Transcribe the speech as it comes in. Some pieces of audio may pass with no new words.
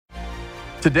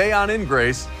Today on In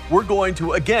Grace, we're going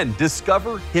to again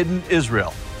discover hidden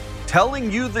Israel,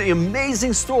 telling you the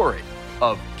amazing story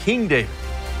of King David.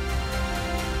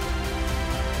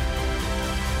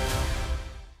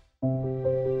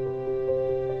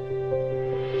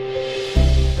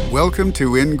 Welcome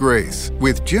to In Grace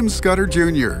with Jim Scudder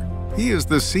Jr. He is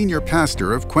the senior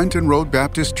pastor of Quentin Road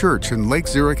Baptist Church in Lake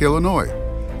Zurich, Illinois,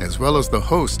 as well as the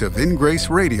host of In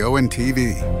Grace Radio and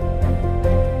TV.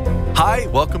 Hi,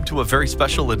 welcome to a very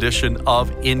special edition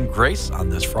of In Grace on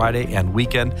this Friday and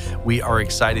weekend. We are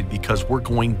excited because we're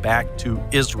going back to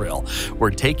Israel.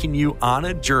 We're taking you on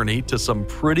a journey to some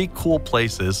pretty cool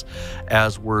places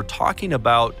as we're talking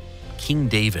about King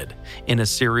David in a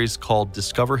series called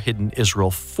Discover Hidden Israel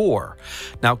 4.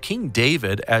 Now, King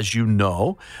David, as you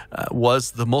know,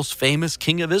 was the most famous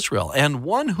king of Israel and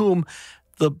one whom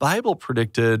the Bible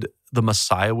predicted the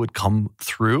Messiah would come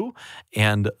through,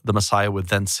 and the Messiah would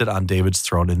then sit on David's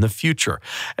throne in the future.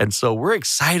 And so we're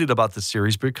excited about this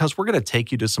series because we're going to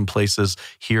take you to some places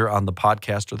here on the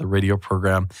podcast or the radio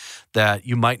program that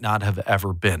you might not have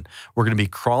ever been. We're going to be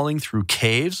crawling through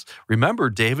caves. Remember,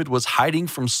 David was hiding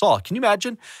from Saul. Can you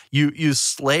imagine? You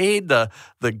slayed the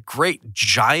great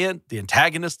giant, the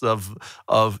antagonist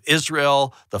of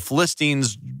Israel, the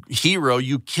Philistines' hero.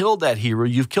 You killed that hero.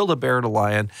 You've killed a bear and a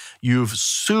lion. You've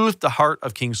soothed the heart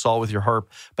of King Saul with your harp,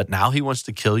 but now he wants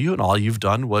to kill you, and all you've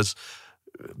done was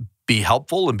be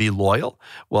helpful and be loyal.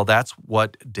 Well, that's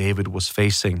what David was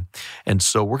facing. And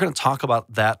so we're going to talk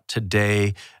about that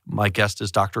today. My guest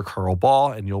is Dr. Carl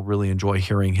Baugh, and you'll really enjoy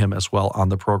hearing him as well on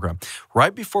the program.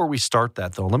 Right before we start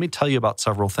that, though, let me tell you about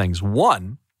several things.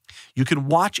 One, you can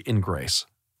watch In Grace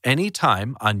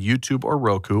anytime on YouTube or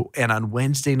Roku, and on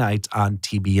Wednesday nights on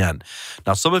TBN.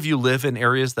 Now, some of you live in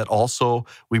areas that also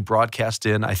we broadcast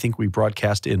in. I think we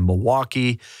broadcast in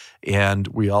Milwaukee, and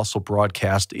we also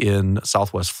broadcast in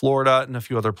Southwest Florida and a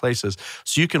few other places.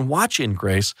 So you can watch In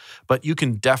Grace, but you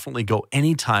can definitely go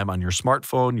anytime on your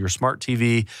smartphone, your smart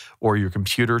TV, or your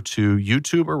computer to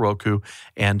YouTube or Roku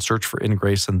and search for In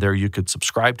Grace. And there you could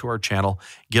subscribe to our channel,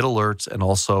 get alerts, and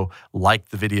also like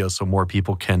the video so more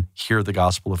people can hear the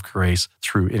gospel of grace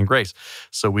through In Grace.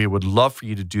 So we would love for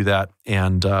you to do that,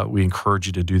 and we encourage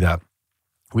you to do that.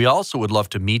 We also would love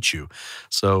to meet you.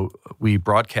 So we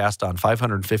broadcast on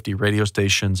 550 radio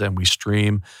stations, and we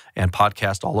stream and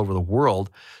podcast all over the world.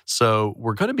 So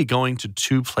we're going to be going to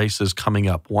two places coming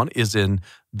up. One is in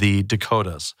the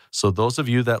Dakotas. So those of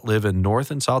you that live in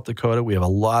North and South Dakota, we have a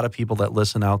lot of people that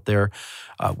listen out there.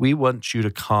 We want you to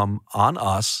come on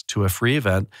us to a free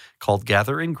event called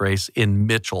Gather in Grace in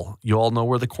Mitchell. You all know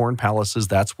where the Corn Palace is.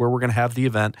 That's where we're going to have the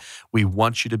event. We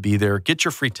want you to be there. Get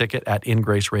your free ticket at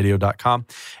ingraceradio.com.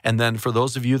 And then for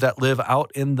those of you that live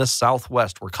out in the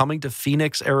Southwest, we're coming to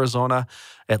Phoenix, Arizona,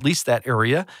 at least that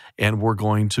area, and we're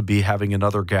going to be having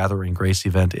another Gather in Grace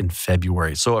event in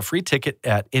February. So a free ticket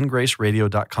at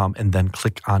ingraceradio.com, and then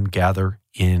click on Gather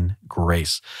in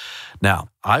Grace. Now,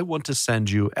 I want to send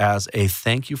you, as a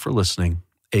thank you for listening,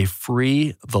 a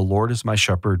free The Lord is My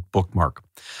Shepherd bookmark.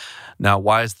 Now,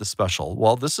 why is this special?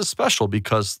 Well, this is special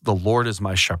because the Lord is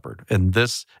my shepherd, and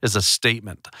this is a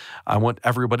statement. I want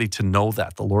everybody to know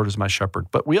that the Lord is my shepherd.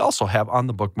 But we also have on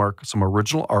the bookmark some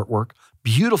original artwork,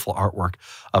 beautiful artwork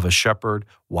of a shepherd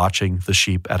watching the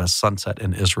sheep at a sunset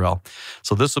in Israel.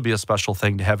 So this will be a special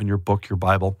thing to have in your book, your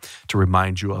Bible, to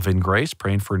remind you of In Grace,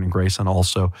 praying for In Grace, and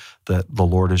also that the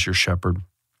Lord is your shepherd.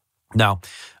 Now,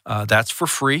 that's for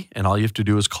free, and all you have to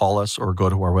do is call us or go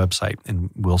to our website, and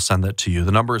we'll send that to you.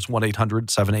 The number is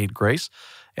 1-800-78-GRACE,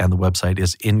 and the website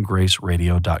is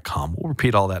ingraceradio.com. We'll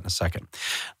repeat all that in a second.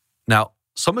 Now,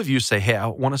 some of you say, hey, I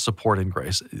want to support In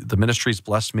Grace. The ministry's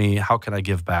blessed me. How can I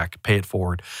give back? Pay it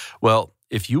forward. Well,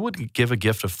 if you would give a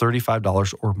gift of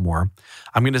 $35 or more,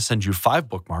 I'm going to send you 5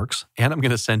 bookmarks, and I'm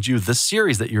going to send you this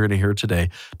series that you're going to hear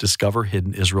today, Discover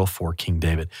Hidden Israel for King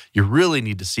David. You really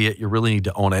need to see it. You really need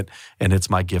to own it, and it's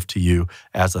my gift to you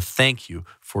as a thank you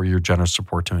for your generous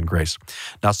support to In Grace.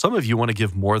 Now, some of you want to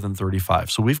give more than $35.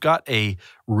 So we've got a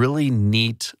really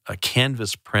neat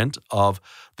canvas print of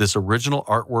this original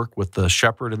artwork with the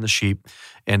shepherd and the sheep,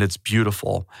 and it's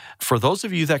beautiful. For those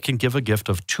of you that can give a gift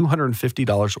of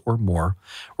 $250 or more,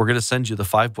 we're going to send you the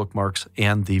 5 bookmarks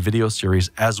and the video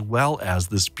series, as well as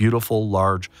this beautiful,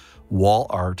 large wall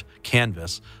art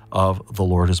canvas of The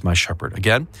Lord is My Shepherd.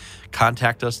 Again,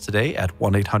 contact us today at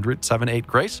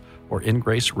 1-800-78-GRACE or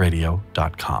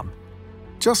ingraceradio.com.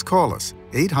 Just call us,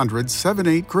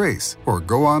 800-78-GRACE, or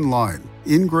go online,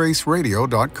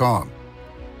 ingraceradio.com.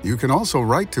 You can also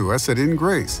write to us at In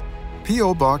Grace,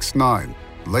 P.O. Box 9,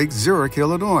 Lake Zurich,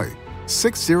 Illinois,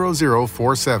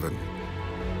 60047.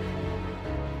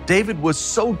 David was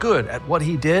so good at what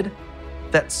he did,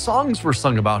 that songs were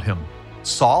sung about him.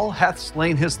 Saul hath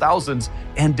slain his thousands,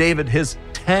 and David his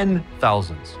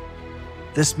 10,000s.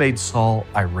 This made Saul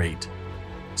irate.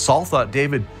 Saul thought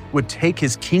David would take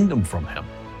his kingdom from him.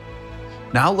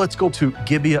 Now let's go to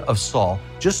Gibeah of Saul,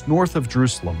 just north of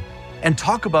Jerusalem, and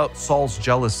talk about Saul's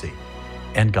jealousy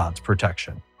and God's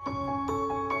protection.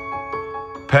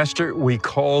 Pastor, we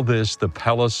call this the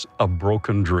palace of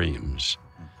broken dreams.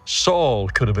 Saul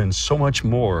could have been so much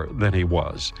more than he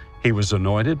was. He was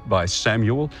anointed by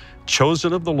Samuel,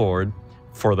 chosen of the Lord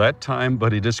for that time,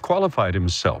 but he disqualified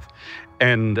himself.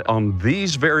 And on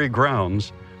these very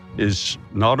grounds is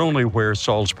not only where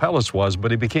Saul's palace was,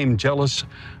 but he became jealous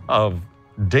of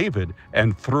David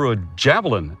and threw a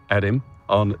javelin at him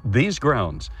on these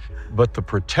grounds. But the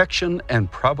protection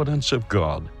and providence of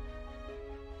God,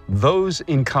 those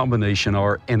in combination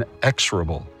are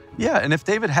inexorable. Yeah, and if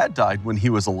David had died when he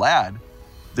was a lad,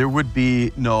 there would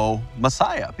be no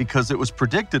Messiah, because it was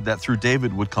predicted that through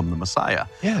David would come the Messiah.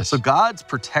 Yes. So God's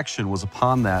protection was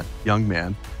upon that young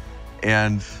man.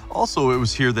 And also it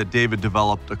was here that David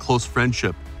developed a close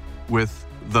friendship with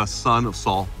the son of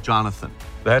Saul, Jonathan.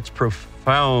 That's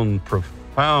profound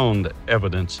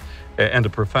evidence and a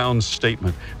profound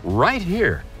statement right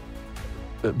here.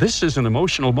 This is an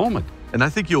emotional moment. And I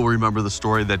think you'll remember the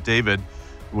story that David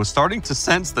was starting to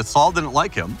sense that Saul didn't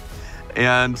like him.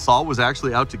 And Saul was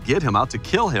actually out to get him, out to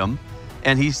kill him.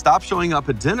 And he stopped showing up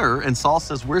at dinner. And Saul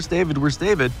says, "Where's David? Where's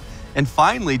David?" And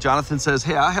finally, Jonathan says,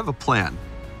 "Hey, I have a plan.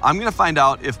 I'm going to find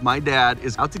out if my dad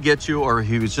is out to get you or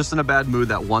he was just in a bad mood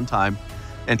that one time.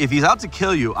 And if he's out to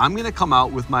kill you, I'm going to come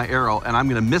out with my arrow and I'm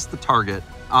going to miss the target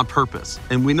on purpose."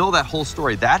 And we know that whole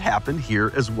story. That happened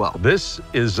here as well. This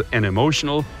is an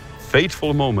emotional,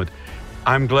 fateful moment.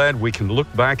 I'm glad we can look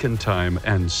back in time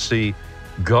and see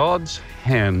God's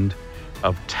hand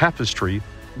of tapestry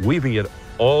weaving it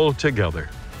all together.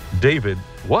 David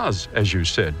was, as you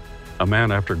said, a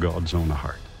man after God's own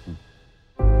heart.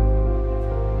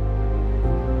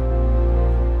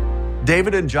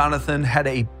 David and Jonathan had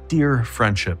a dear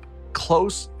friendship,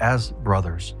 close as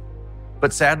brothers.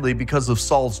 But sadly, because of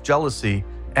Saul's jealousy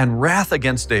and wrath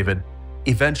against David,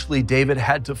 eventually David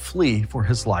had to flee for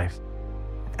his life.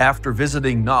 After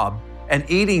visiting Nob and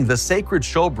eating the sacred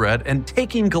showbread and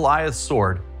taking Goliath's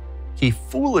sword, he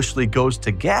foolishly goes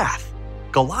to Gath,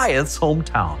 Goliath's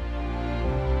hometown.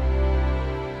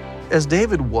 As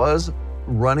David was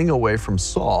running away from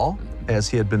Saul, as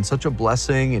he had been such a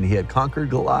blessing and he had conquered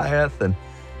Goliath and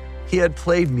he had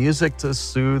played music to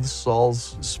soothe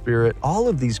Saul's spirit, all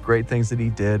of these great things that he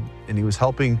did, and he was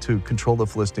helping to control the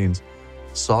Philistines,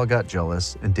 Saul got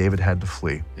jealous and David had to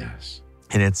flee. Yes.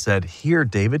 And it said, here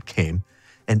David came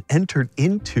and entered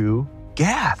into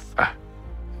Gath.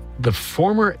 The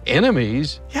former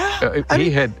enemies, he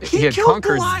had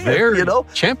conquered Goliath, their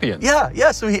champions.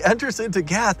 Yeah. So he enters into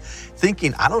Gath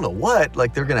thinking, I don't know what,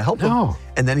 like they're going to help him.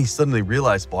 And then he suddenly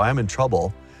realized, boy, I'm in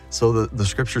trouble. So the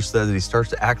scripture says that he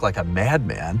starts to act like a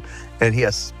madman and he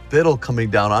has spittle coming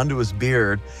down onto his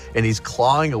beard and he's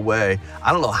clawing away.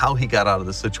 I don't know how he got out of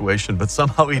the situation, but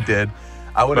somehow he did.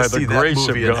 I want to see that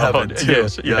movie in heaven too.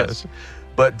 Yes.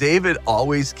 But David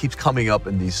always keeps coming up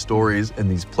in these stories and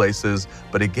these places.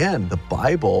 But again, the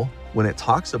Bible, when it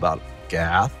talks about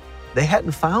Gath, they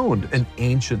hadn't found an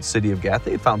ancient city of Gath.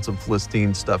 They had found some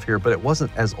Philistine stuff here, but it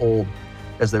wasn't as old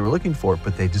as they were looking for.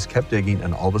 But they just kept digging,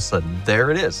 and all of a sudden,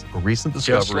 there it is, a recent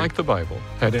discovery. Just like the Bible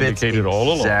had indicated all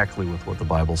along. Exactly with what the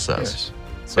Bible says. Yes.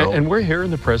 So, and we're here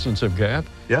in the presence of Gath,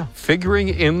 figuring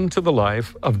into the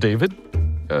life of David,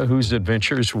 whose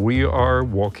adventures we are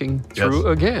walking through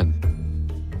again.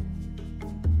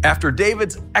 After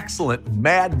David's excellent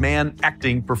madman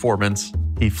acting performance,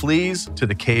 he flees to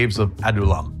the caves of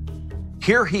Adullam.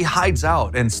 Here he hides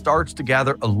out and starts to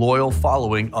gather a loyal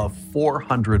following of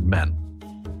 400 men.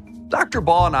 Dr.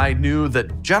 Baugh and I knew the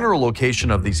general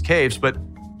location of these caves, but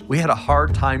we had a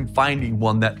hard time finding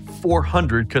one that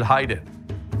 400 could hide in.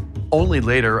 Only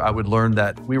later, I would learn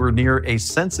that we were near a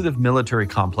sensitive military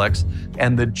complex,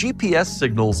 and the GPS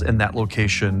signals in that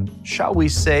location, shall we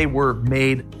say, were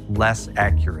made less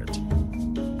accurate.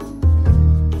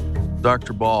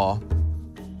 Dr. Baugh,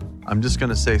 I'm just going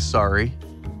to say sorry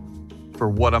for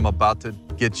what I'm about to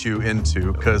get you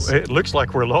into, because it looks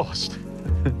like we're lost.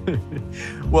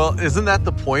 Well, isn't that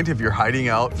the point? If you're hiding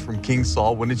out from King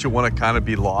Saul, wouldn't you want to kind of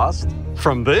be lost?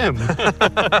 From them.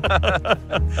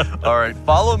 All right,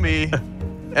 follow me,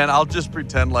 and I'll just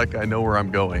pretend like I know where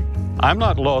I'm going. I'm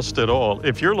not lost at all.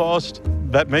 If you're lost,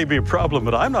 that may be a problem,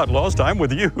 but I'm not lost. I'm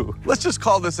with you. Let's just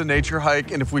call this a nature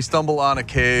hike, and if we stumble on a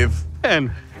cave...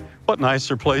 And what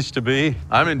nicer place to be.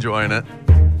 I'm enjoying it.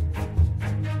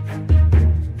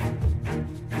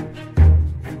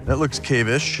 That looks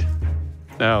cave-ish.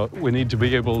 Now, we need to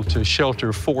be able to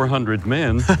shelter 400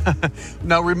 men.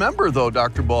 Now, remember, though,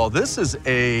 Dr. Baugh, this is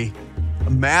a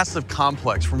massive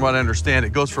complex, from what I understand.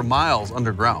 It goes for miles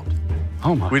underground.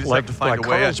 Oh, my. We just have to find a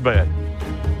way in. Carlsbad.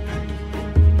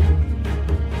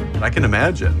 I can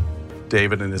imagine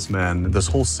David and his men, this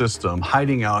whole system,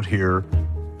 hiding out here,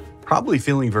 probably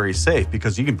feeling very safe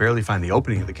because you can barely find the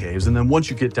opening of the caves. And then once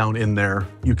you get down in there,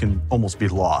 you can almost be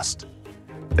lost.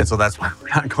 And so that's why we're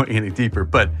not going any deeper.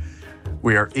 But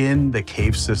we are in the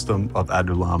cave system of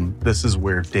Adullam. This is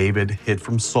where David hid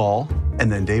from Saul. And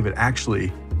then David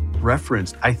actually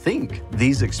referenced, I think,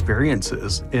 these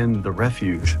experiences in the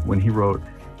refuge when he wrote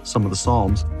some of the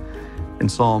Psalms. In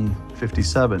Psalm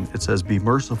 57, it says, "Be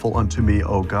merciful unto me,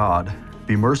 O God.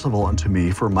 Be merciful unto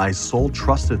me, for my soul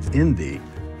trusteth in thee.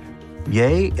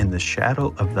 Yea, in the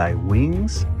shadow of thy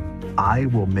wings, I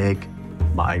will make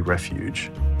my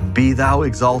refuge. Be thou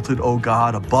exalted, O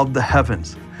God, above the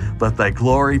heavens. Let thy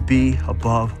glory be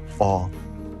above all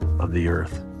of the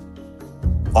earth."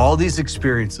 All these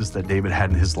experiences that David had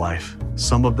in his life,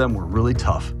 some of them were really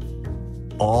tough,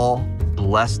 all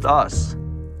blessed us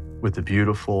with the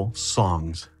beautiful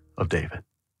songs of David.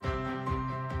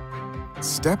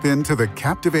 Step into the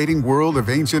captivating world of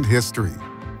ancient history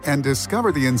and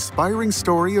discover the inspiring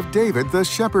story of David, the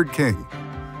Shepherd King.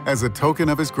 As a token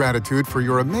of his gratitude for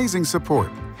your amazing support,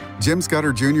 Jim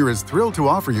Scudder Jr. is thrilled to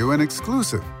offer you an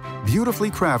exclusive,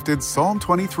 beautifully crafted Psalm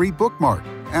 23 bookmark,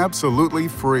 absolutely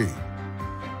free.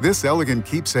 This elegant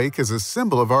keepsake is a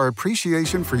symbol of our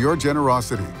appreciation for your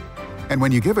generosity. And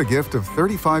when you give a gift of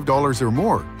 $35 or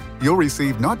more, you'll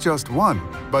receive not just one,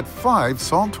 but 5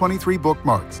 Psalm 23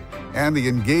 bookmarks and the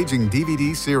engaging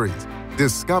DVD series,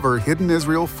 Discover Hidden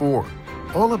Israel 4,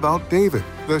 all about David,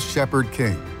 the Shepherd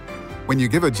King. When you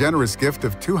give a generous gift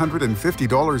of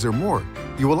 $250 or more,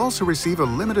 you will also receive a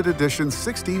limited edition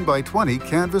 16 by 20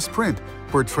 canvas print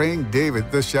portraying David,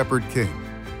 the Shepherd King.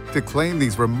 To claim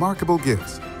these remarkable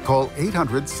gifts, call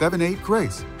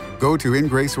 800-78-GRACE, go to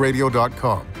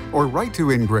ingraceradio.com, or write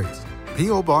to In Grace,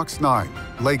 P.O. Box 9,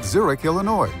 Lake Zurich,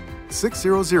 Illinois,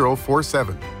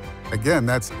 60047. Again,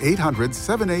 that's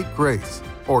 800-78-GRACE,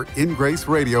 or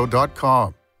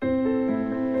ingraceradio.com.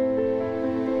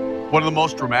 One of the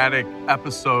most dramatic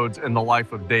episodes in the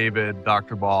life of David,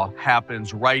 Dr. Baugh,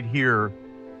 happens right here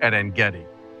at En-Gedi.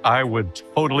 I would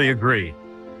totally agree.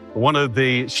 One of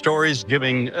the stories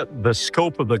giving the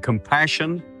scope of the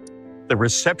compassion, the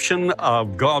reception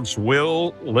of God's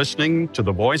will, listening to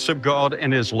the voice of God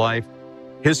in his life,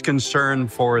 his concern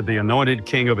for the anointed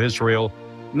king of Israel,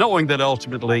 knowing that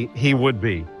ultimately he would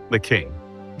be the king.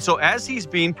 So as he's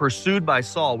being pursued by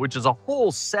Saul, which is a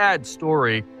whole sad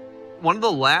story, one of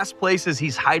the last places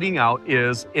he's hiding out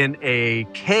is in a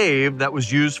cave that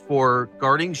was used for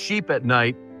guarding sheep at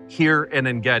night here in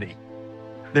En-Gedi.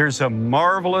 There's a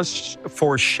marvelous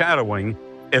foreshadowing,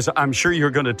 as I'm sure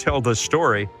you're going to tell the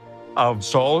story, of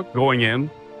Saul going in,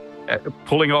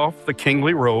 pulling off the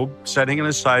kingly robe, setting it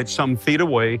aside some feet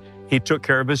away. He took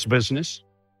care of his business.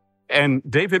 And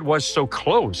David was so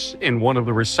close in one of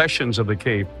the recessions of the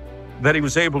cave that he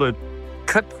was able to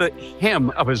cut the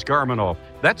hem of his garment off.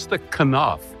 That's the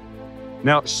kanaf.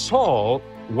 Now, Saul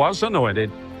was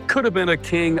anointed, could have been a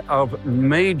king of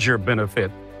major benefit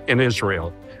in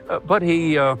Israel, but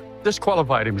he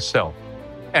disqualified himself.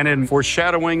 And in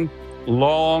foreshadowing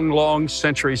long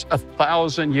centuries,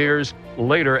 1,000 years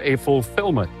later, a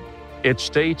fulfillment, it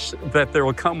states that there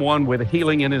will come one with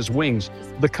healing in his wings,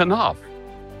 the kanaf.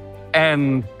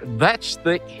 And that's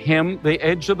the hem, the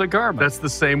edge of the garment. That's the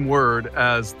same word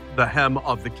as the hem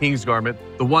of the king's garment,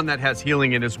 the one that has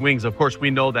healing in his wings. Of course, we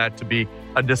know that to be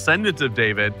a descendant of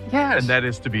David, yes, and that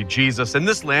is to be Jesus. And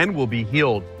this land will be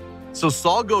healed. So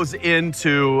Saul goes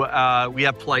into, we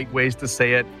have polite ways to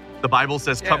say it. The Bible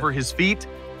says cover his feet,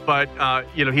 but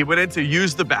he went in to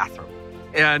use the bathroom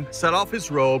and set off his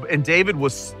robe. And David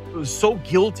was so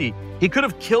guilty. He could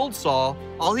have killed Saul.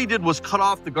 All he did was cut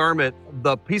off the garment,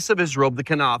 the piece of his robe, the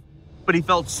kanaf. But he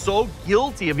felt so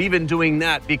guilty of even doing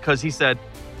that because he said,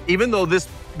 even though this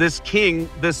king,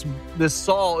 this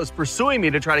Saul is pursuing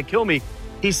me to try to kill me,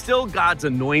 he's still God's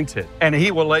anointed. And he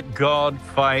will let God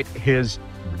fight his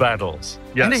battles.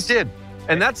 Yes. And he did.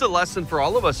 And that's a lesson for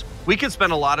all of us. We can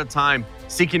spend a lot of time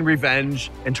seeking revenge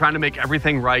and trying to make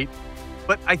everything right.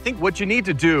 But I think what you need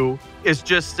to do is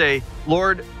just say,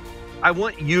 Lord, I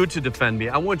want you to defend me.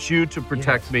 I want you to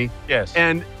protect me. Yes.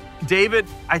 And David,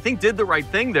 I think, did the right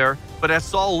thing there. But as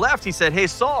Saul left, he said, hey,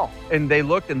 Saul. And they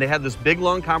looked and they had this big,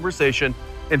 long conversation.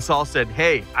 And Saul said,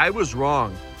 hey, I was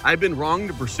wrong. I've been wrong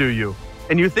to pursue you.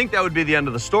 And you think that would be the end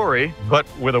of the story. But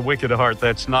with a wicked heart,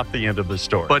 that's not the end of the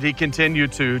story. But he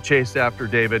continued to chase after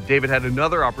David. David had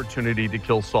another opportunity to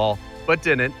kill Saul, but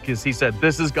didn't, because he said,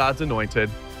 this is God's anointed.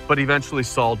 But eventually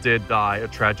Saul did die a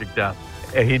tragic death.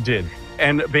 He did.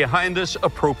 And behind this,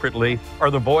 appropriately, are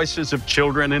the voices of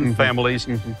children and families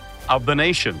of the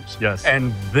nations. Yes.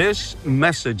 And this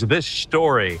message, this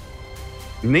story,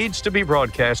 needs to be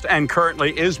broadcast and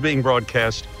currently is being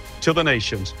broadcast to the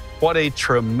nations. What a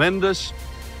tremendous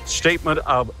statement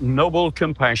of noble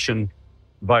compassion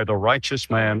by the righteous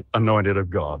man anointed of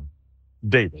God,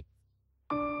 David.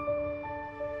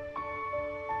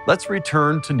 Let's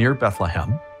return to near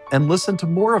Bethlehem and listen to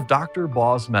more of Dr.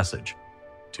 Baugh's message,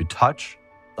 to touch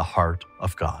the heart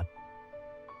of God.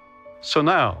 So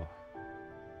now,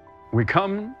 we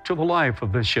come to the life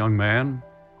of this young man.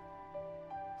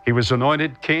 He was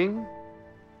anointed king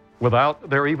without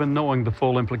their even knowing the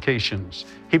full implications.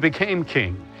 He became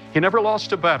king. He never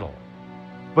lost a battle.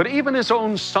 But even his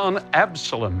own son,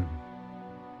 Absalom,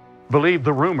 believed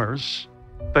the rumors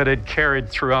that had carried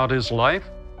throughout his life,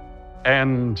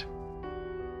 and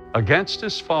against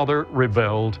his father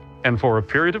rebelled, and for a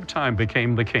period of time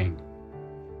became the king.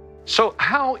 So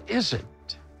how is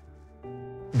it?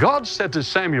 God said to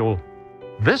Samuel,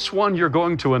 this one you're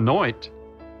going to anoint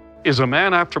is a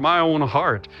man after my own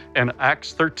heart. And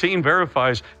Acts 13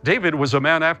 verifies David was a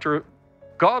man after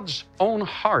God's own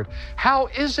heart. How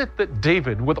is it that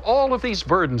David, with all of these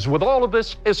burdens, with all of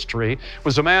this history,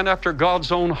 was a man after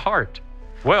God's own heart?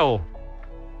 Well,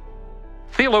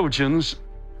 theologians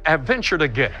have ventured a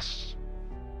guess.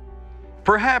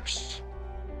 Perhaps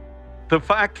the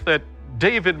fact that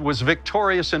David was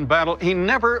victorious in battle, he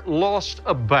never lost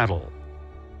a battle.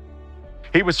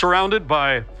 He was surrounded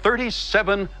by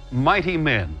 37 mighty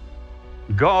men.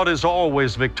 God is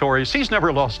always victorious. He's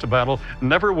never lost a battle,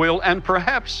 never will, and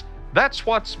perhaps that's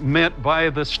what's meant by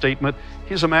the statement,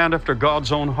 he's a man after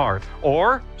God's own heart.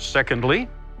 Or, secondly,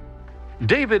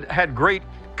 David had great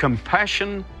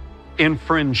compassion in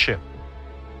friendship.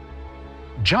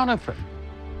 Jonathan,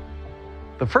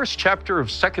 the first chapter of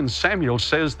 2 Samuel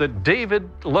says that David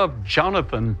loved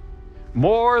Jonathan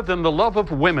more than the love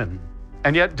of women.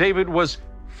 And yet David was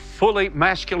fully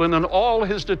masculine in all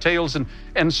his details,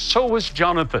 and so was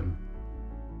Jonathan.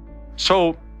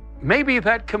 So maybe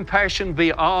that compassion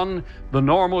beyond the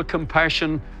normal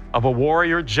compassion of a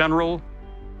warrior general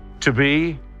to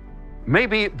be,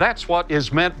 maybe that's what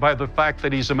is meant by the fact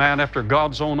that he's a man after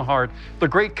God's own heart, the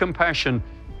great compassion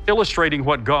illustrating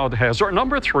what God has. Or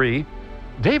number three,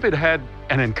 David had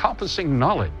an encompassing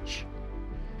knowledge.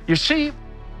 You see,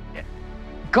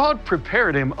 God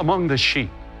prepared him among the sheep,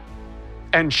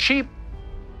 and sheep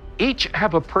each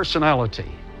have a personality.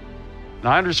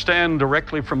 Now, I understand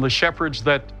directly from the shepherds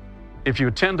that if you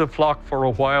tend a flock for a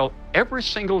while, every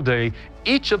single day,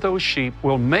 each of those sheep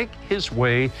will make his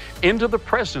way into the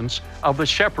presence of the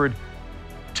shepherd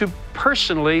to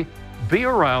personally be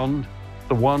around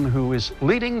the one who is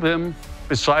leading them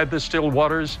beside the still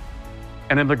waters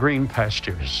and in the green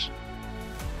pastures.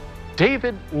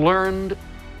 David learned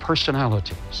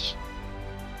personalities.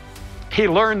 He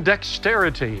learned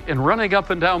dexterity in running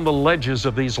up and down the ledges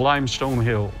of these limestone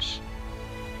hills.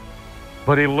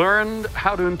 But he learned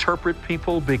how to interpret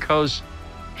people because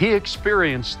he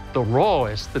experienced the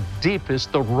rawest, the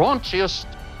deepest, the raunchiest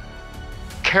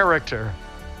character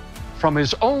from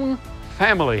his own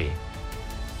family.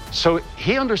 So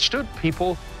he understood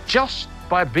people just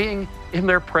by being in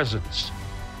their presence.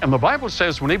 And the Bible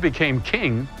says when he became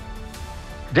king,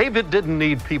 David didn't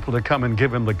need people to come and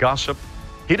give him the gossip.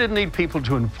 He didn't need people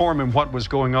to inform him what was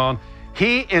going on.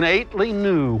 He innately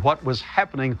knew what was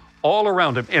happening all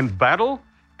around him in battle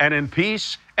and in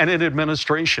peace and in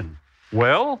administration.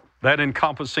 Well, that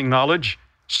encompassing knowledge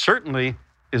certainly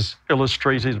is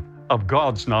illustrative of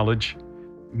God's knowledge.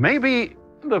 Maybe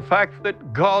the fact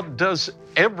that God does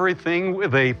everything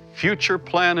with a future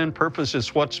plan and purpose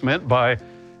is what's meant by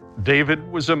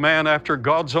David was a man after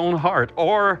God's own heart.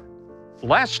 Or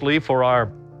lastly, for our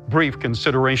brief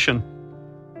consideration,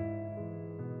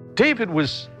 David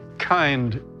was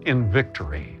kind in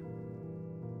victory.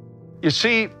 You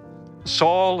see,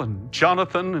 Saul and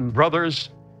Jonathan and brothers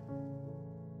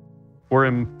were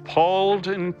impaled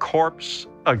in corpse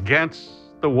against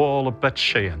the wall of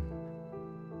Bethshean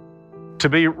to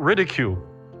be ridiculed.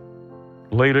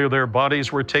 Later, their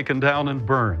bodies were taken down and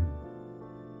burned.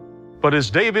 But as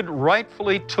David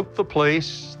rightfully took the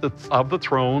place of the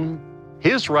throne,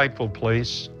 his rightful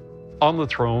place on the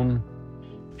throne,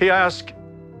 he asked,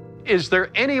 is there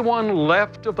anyone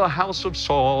left of the house of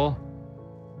Saul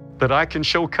that I can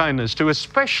show kindness to,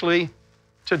 especially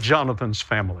to Jonathan's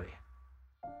family?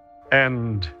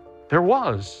 And there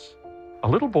was a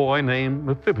little boy named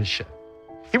Mephibosheth.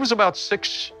 He was about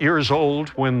 6 years old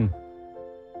when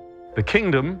the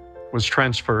kingdom was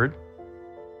transferred,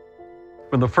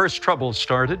 when the first trouble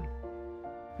started.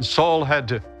 Saul had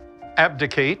to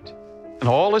abdicate, and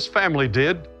all his family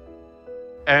did,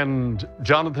 and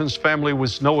Jonathan's family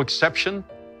was no exception.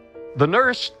 The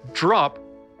nurse dropped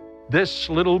this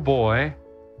little boy,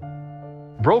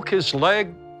 broke his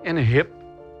leg and hip,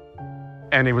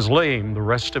 and he was lame the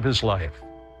rest of his life.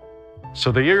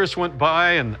 So the years went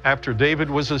by, and after David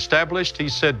was established, he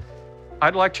said,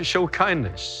 I'd like to show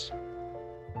kindness.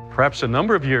 Perhaps a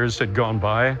number of years had gone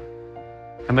by,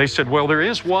 and they said, well, there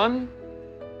is one.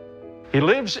 He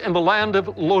lives in the land of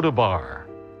Lodabar,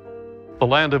 the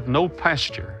land of no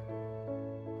pasture.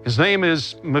 His name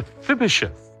is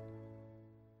Mephibosheth.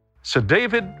 So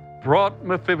David brought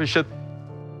Mephibosheth.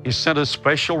 He sent a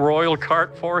special royal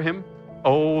cart for him.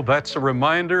 Oh, that's a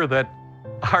reminder that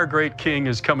our great king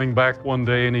is coming back one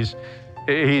day, and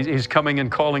he's coming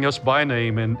and calling us by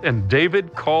name. And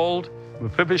David called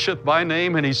Mephibosheth by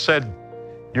name, and he said,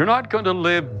 you're not going to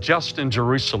live just in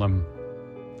Jerusalem.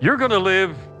 You're going to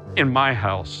live in my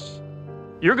house.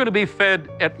 You're going to be fed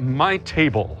at my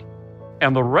table.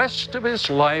 And the rest of his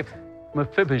life,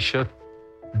 Mephibosheth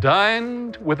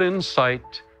dined within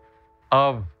sight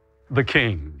of the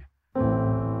king.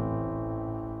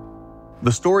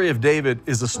 The story of David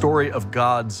is a story of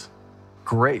God's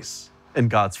grace and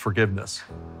God's forgiveness.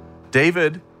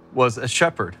 David was a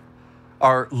shepherd.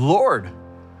 Our Lord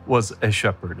was a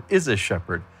shepherd, is a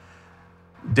shepherd.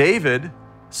 David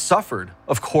suffered.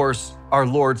 Of course, our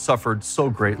Lord suffered so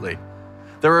greatly.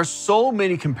 There are so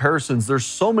many comparisons. There's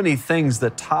so many things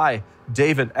that tie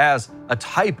David as a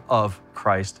type of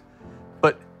Christ.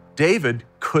 But David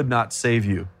could not save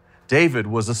you. David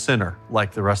was a sinner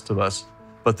like the rest of us.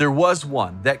 But there was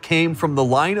one that came from the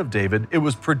line of David. It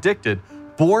was predicted,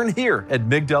 born here at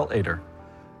Migdal Eder.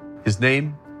 His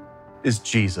name is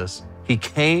Jesus. He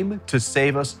came to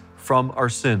save us from our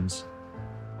sins.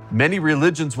 Many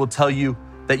religions will tell you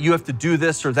that you have to do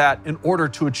this or that in order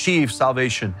to achieve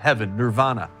salvation, heaven,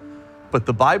 nirvana. But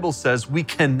the Bible says we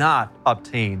cannot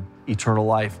obtain eternal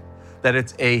life, that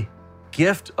it's a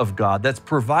gift of God that's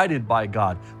provided by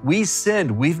God. We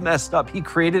sinned, we've messed up. He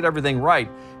created everything right,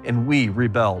 and we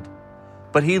rebelled.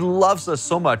 But He loves us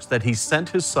so much that He sent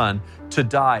His Son to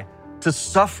die, to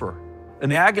suffer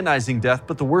an agonizing death.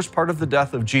 But the worst part of the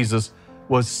death of Jesus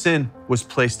was sin was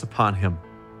placed upon Him.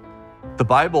 The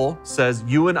Bible says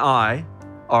you and I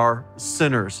are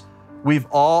sinners. We've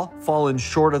all fallen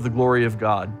short of the glory of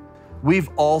God. We've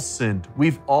all sinned.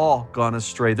 We've all gone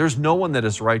astray. There's no one that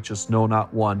is righteous, no,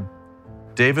 not one.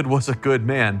 David was a good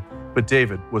man, but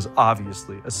David was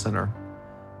obviously a sinner.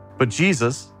 But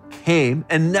Jesus came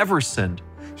and never sinned.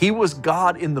 He was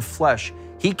God in the flesh.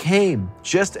 He came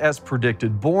just as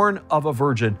predicted, born of a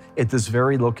virgin at this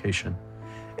very location.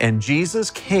 And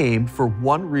Jesus came for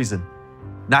one reason,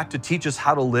 not to teach us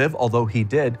how to live, although He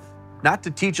did, not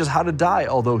to teach us how to die,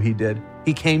 although He did.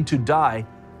 He came to die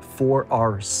for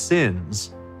our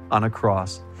sins on a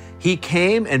cross. He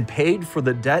came and paid for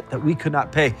the debt that we could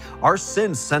not pay. Our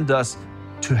sins send us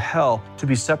to hell, to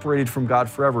be separated from God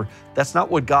forever. That's not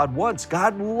what God wants.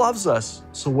 God loves us.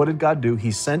 So what did God do?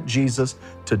 He sent Jesus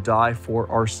to die for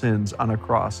our sins on a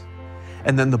cross.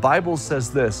 And then the Bible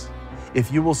says this,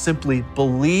 if you will simply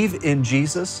believe in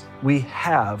Jesus, we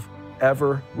have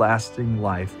everlasting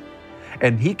life.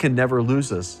 And He can never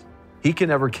lose us. He can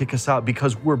never kick us out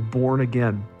because we're born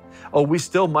again. Oh, we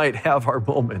still might have our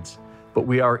moments, but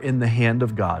we are in the hand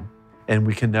of God, and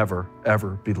we can never,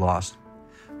 ever be lost.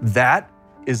 That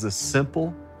is a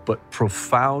simple but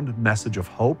profound message of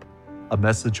hope, a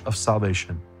message of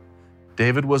salvation.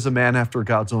 David was a man after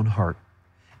God's own heart.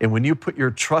 And when you put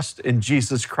your trust in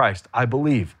Jesus Christ, I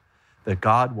believe that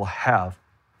God will have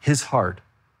His heart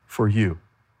for you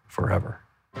forever.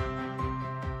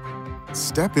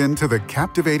 Step into the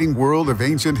captivating world of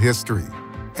ancient history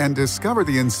and discover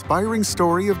the inspiring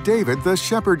story of David, the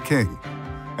Shepherd King.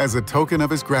 As a token of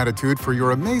his gratitude for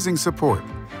your amazing support,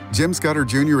 Jim Scudder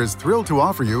Jr. is thrilled to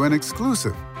offer you an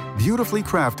exclusive, beautifully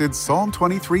crafted Psalm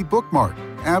 23 bookmark,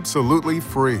 absolutely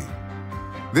free.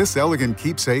 This elegant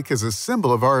keepsake is a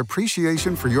symbol of our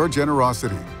appreciation for your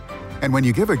generosity. And when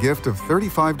you give a gift of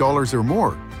 $35 or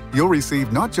more, you'll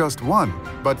receive not just one,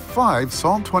 but 5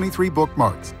 Psalm 23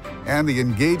 bookmarks and the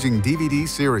engaging DVD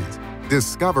series,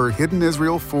 Discover Hidden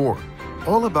Israel 4,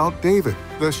 all about David,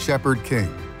 the Shepherd King.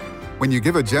 When you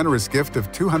give a generous gift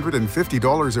of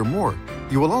 $250 or more,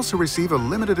 you will also receive a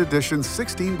limited edition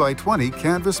 16 by 20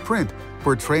 canvas print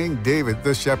portraying David,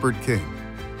 the Shepherd King.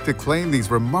 To claim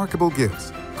these remarkable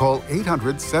gifts, call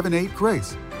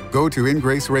 800-78-GRACE Go to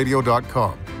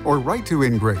ingraceradio.com or write to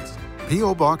In Grace,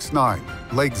 P.O. Box 9,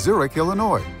 Lake Zurich,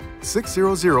 Illinois,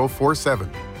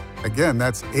 60047. Again,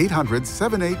 that's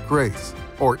 800-78-GRACE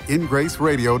or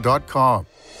ingraceradio.com.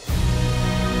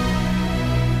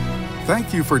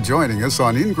 Thank you for joining us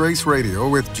on In Grace Radio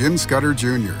with Jim Scudder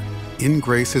Jr. In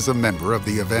Grace is a member of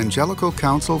the Evangelical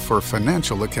Council for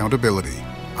Financial Accountability.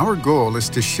 Our goal is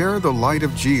to share the light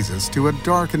of Jesus to a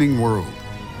darkening world,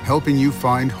 helping you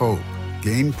find hope,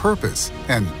 gain purpose,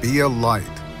 and be a light.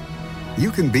 You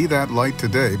can be that light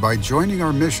today by joining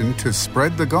our mission to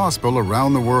spread the gospel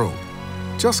around the world.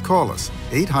 Just call us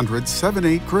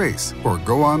 800-78-GRACE or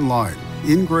go online,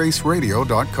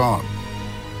 ingraceradio.com.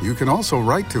 You can also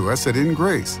write to us at In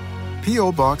Grace,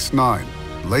 P.O. Box 9,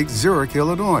 Lake Zurich,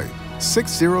 Illinois,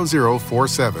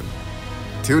 60047.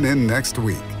 Tune in next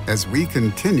week as we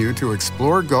continue to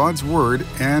explore God's Word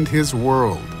and His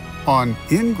world on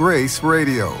In Grace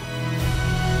Radio.